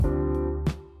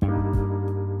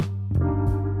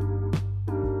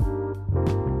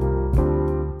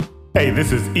Hey,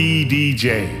 this is EDJ,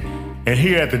 and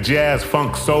here at the Jazz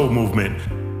Funk Soul Movement,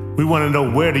 we want to know,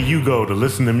 where do you go to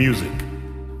listen to music?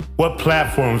 What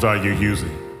platforms are you using?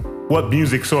 What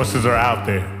music sources are out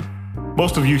there?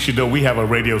 Most of you should know we have a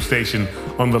radio station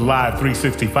on the Live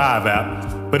 365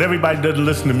 app, but everybody doesn't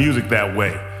listen to music that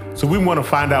way. So we want to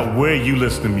find out where you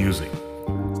listen to music.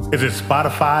 Is it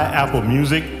Spotify, Apple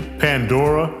Music,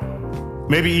 Pandora,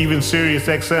 maybe even Sirius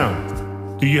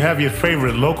XM? Do you have your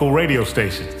favorite local radio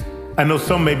station? I know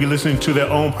some may be listening to their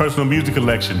own personal music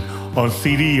collection on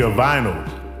CD or vinyl.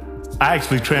 I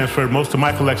actually transferred most of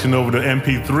my collection over to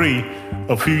MP3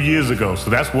 a few years ago, so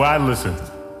that's where I listen.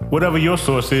 Whatever your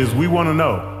source is, we want to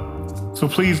know. So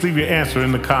please leave your answer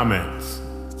in the comments.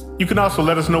 You can also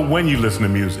let us know when you listen to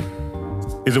music.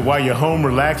 Is it while you're home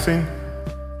relaxing?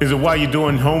 Is it while you're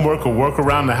doing homework or work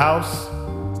around the house?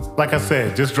 Like I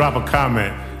said, just drop a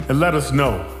comment and let us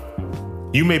know.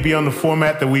 You may be on the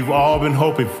format that we've all been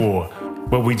hoping for,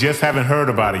 but we just haven't heard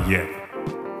about it yet.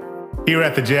 Here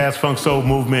at the Jazz Funk Soul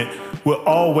Movement, we're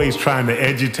always trying to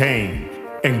edutain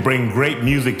and bring great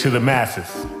music to the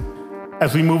masses.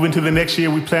 As we move into the next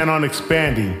year, we plan on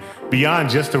expanding beyond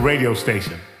just a radio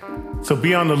station. So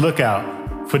be on the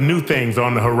lookout for new things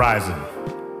on the horizon.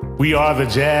 We are the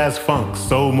Jazz Funk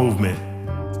Soul Movement.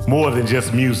 More than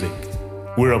just music,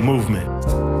 we're a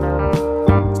movement.